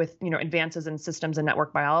reality is, with advances in systems and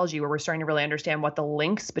network biology, where we're starting to really understand what the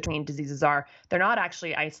links between diseases are, they're not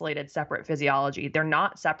actually isolated, separate physiology. They're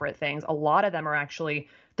not separate things. A lot of them are actually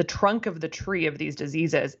the trunk of the tree of these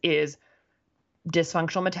diseases is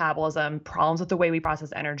dysfunctional metabolism, problems with the way we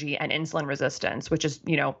process energy, and insulin resistance, which is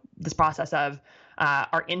this process of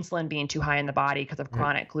our insulin being too high in the body because of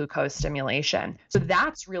chronic glucose stimulation. So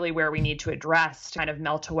that's really where we need to address to kind of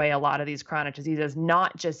melt away a lot of these chronic diseases,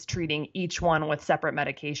 not just treating each one with separate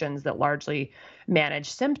medications that largely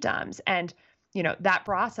manage symptoms. And, that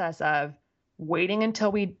process of waiting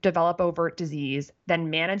until we develop overt disease, then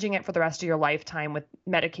managing it for the rest of your lifetime with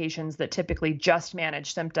medications that typically just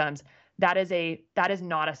manage symptoms, that is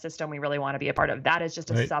not a system we really want to be a part of. That is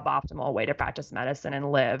just a suboptimal way to practice medicine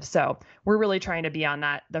and live. So we're really trying to be on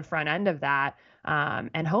the front end of that,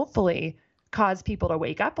 and hopefully cause people to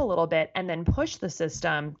wake up a little bit and then push the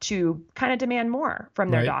system to kind of demand more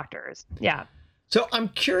from their doctors. Yeah. So I'm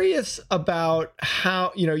curious about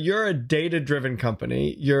how, you're a data-driven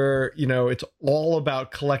company. It's all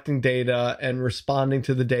about collecting data and responding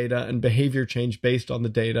to the data and behavior change based on the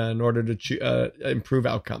data in order to improve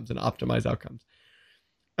outcomes and optimize outcomes.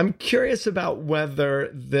 I'm curious about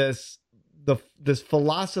whether this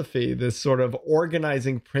philosophy, this sort of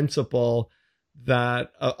organizing principle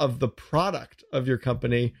that of the product of your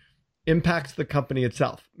company impacts the company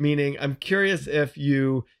itself. Meaning, I'm curious if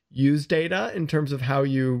you use data in terms of how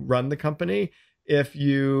you run the company, if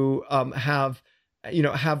you have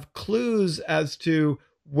clues as to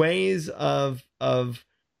ways of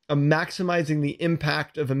maximizing the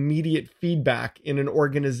impact of immediate feedback in an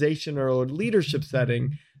organization or a leadership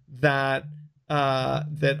setting that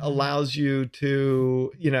allows you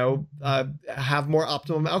to, have more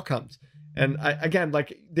optimum outcomes. And again,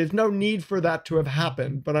 like, there's no need for that to have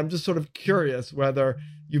happened, but I'm just sort of curious whether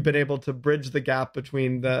you've been able to bridge the gap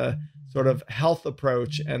between the sort of health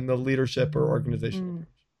approach and the leadership or organizational approach.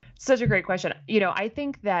 Such a great question. I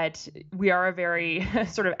think that we are a very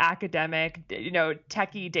sort of academic,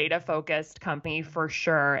 techie data focused company for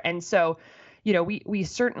sure. And so, we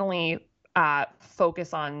certainly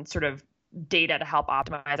focus on sort of data to help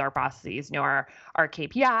optimize our processes, our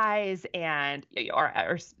KPIs and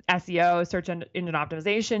our SEO, search engine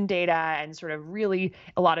optimization data, and sort of really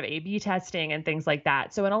a lot of A/B testing and things like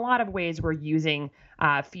that. So in a lot of ways, we're using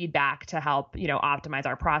feedback to help, optimize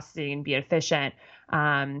our processing and be efficient.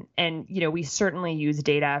 And, we certainly use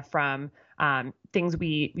data from things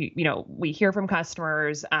we hear from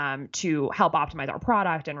customers to help optimize our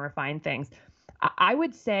product and refine things. I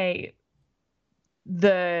would say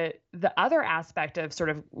the other aspect of sort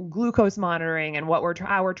of glucose monitoring and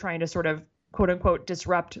how we're trying to sort of quote unquote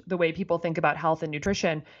disrupt the way people think about health and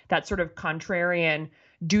nutrition, that sort of contrarian,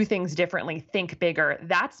 do things differently, think bigger.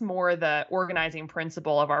 That's more the organizing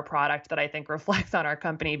principle of our product that I think reflects on our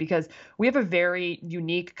company, because we have a very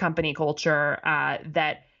unique company culture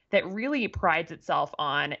that really prides itself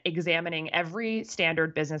on examining every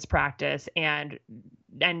standard business practice and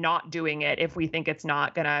not doing it if we think it's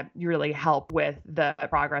not going to really help with the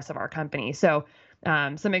progress of our company. So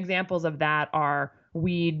some examples of that are,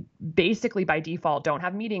 we basically by default don't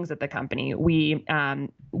have meetings at the company. We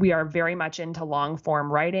are very much into long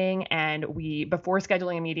form writing, and before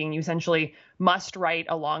scheduling a meeting, you essentially must write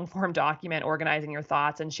a long form document organizing your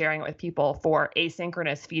thoughts and sharing it with people for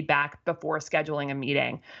asynchronous feedback before scheduling a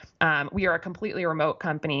meeting. We are a completely remote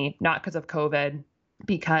company, not because of COVID,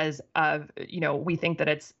 because of, we think that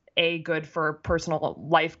it's good for personal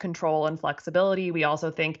life control and flexibility. We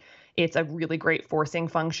also think it's a really great forcing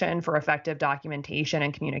function for effective documentation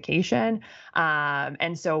and communication.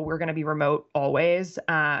 And so we're going to be remote always.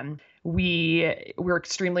 We're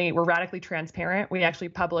radically transparent. We actually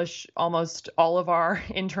publish almost all of our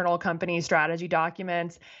internal company strategy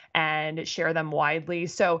documents and share them widely.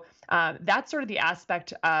 So that's sort of the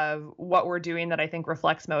aspect of what we're doing that I think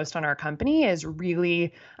reflects most on our company, is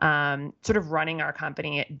really sort of running our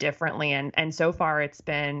company differently. And so far it's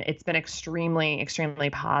been extremely, extremely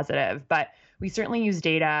positive. But we certainly use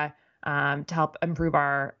data to help improve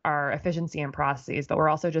our efficiency and processes. But we're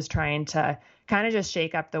also just trying to kind of just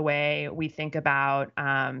shake up the way we think about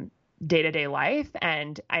day-to-day life.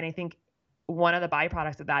 And I think one of the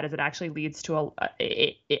byproducts of that is it actually leads to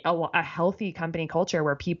a healthy company culture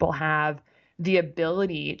where people have the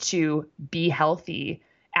ability to be healthy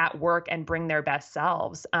at work and bring their best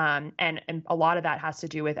selves. And a lot of that has to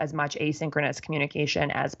do with as much asynchronous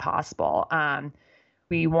communication as possible.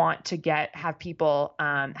 We want to have people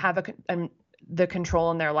have the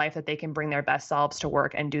control in their life that they can bring their best selves to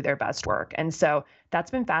work and do their best work. And so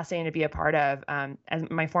that's been fascinating to be a part of. As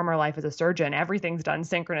my former life as a surgeon, everything's done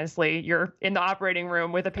synchronously. You're in the operating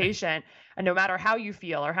room with a patient, and no matter how you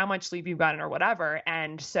feel or how much sleep you've gotten or whatever.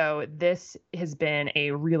 And so this has been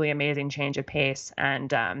a really amazing change of pace.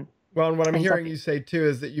 And well, and what I'm hearing you say too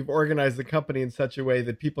is that you've organized the company in such a way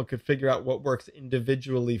that people could figure out what works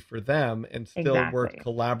individually for them and still work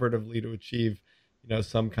collaboratively to achieve,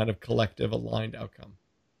 some kind of collective aligned outcome.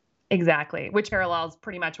 Exactly, which parallels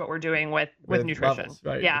pretty much what we're doing with nutrition. Levels,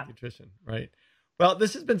 right? Yeah, with nutrition, right. Well,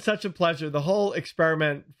 this has been such a pleasure. The whole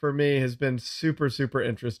experiment for me has been super, super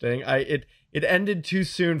interesting. It ended too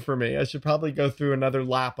soon for me. I should probably go through another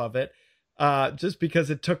lap of it. Just because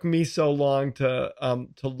it took me so long to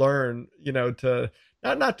learn, to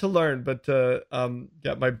not to learn, but to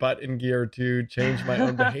get my butt in gear to change my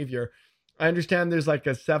own behavior. I understand there's like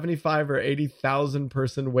a 75 or 80,000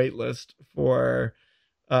 person wait list for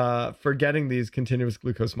getting these continuous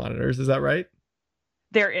glucose monitors. Is that right?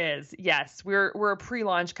 There is, yes. We're a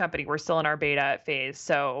pre-launch company. We're still in our beta phase,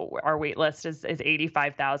 so our wait list is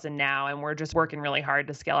 85,000 now, and we're just working really hard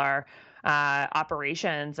to scale our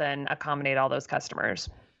operations and accommodate all those customers.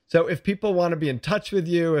 So if people want to be in touch with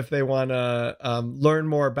you, if they want to learn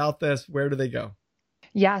more about this, where do they go?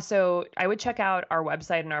 Yeah, so I would check out our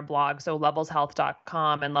website and our blog. So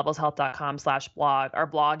levelshealth.com and levelshealth.com/blog. Our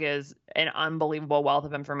blog is an unbelievable wealth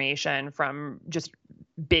of information from just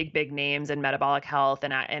big names in metabolic health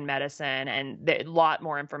and medicine, and a lot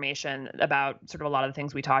more information about sort of a lot of the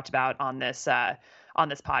things we talked about on this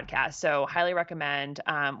podcast. So highly recommend.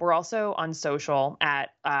 We're also on social at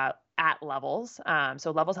at Levels.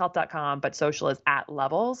 So levelshealth.com, but social is at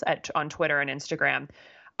Levels on Twitter and Instagram.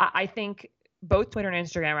 I think both Twitter and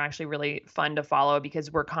Instagram are actually really fun to follow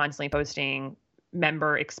because we're constantly posting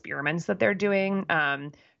member experiments that they're doing.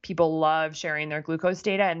 People love sharing their glucose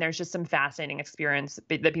data, and there's just some fascinating experiments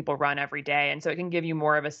that people run every day. And so it can give you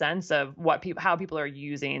more of a sense of how people are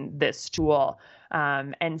using this tool.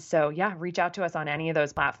 And so, yeah, reach out to us on any of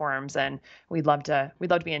those platforms, and we'd love to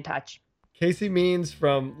be in touch. Casey Means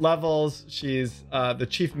from Levels. She's the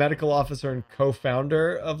Chief Medical Officer and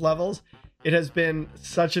co-founder of Levels. It has been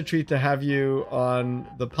such a treat to have you on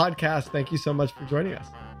the podcast. Thank you so much for joining us.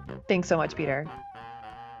 Thanks so much, Peter.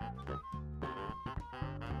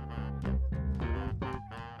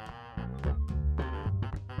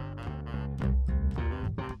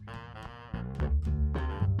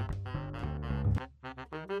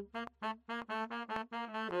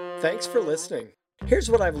 Thanks for listening. Here's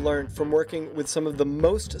what I've learned from working with some of the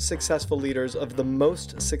most successful leaders of the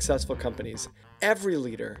most successful companies. Every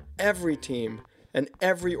leader, every team, and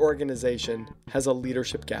every organization has a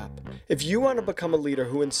leadership gap. If you want to become a leader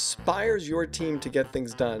who inspires your team to get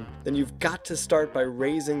things done, then you've got to start by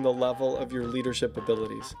raising the level of your leadership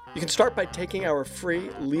abilities. You can start by taking our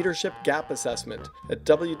free leadership gap assessment at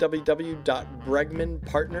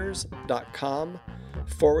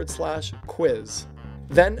www.bregmanpartners.com/quiz.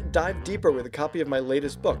 Then dive deeper with a copy of my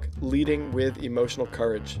latest book, Leading with Emotional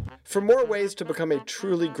Courage. For more ways to become a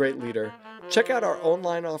truly great leader, check out our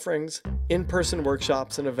online offerings, in-person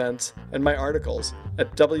workshops and events, and my articles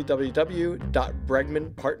at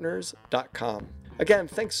www.bregmanpartners.com. Again,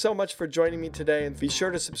 thanks so much for joining me today, and be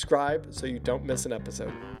sure to subscribe so you don't miss an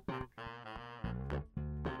episode.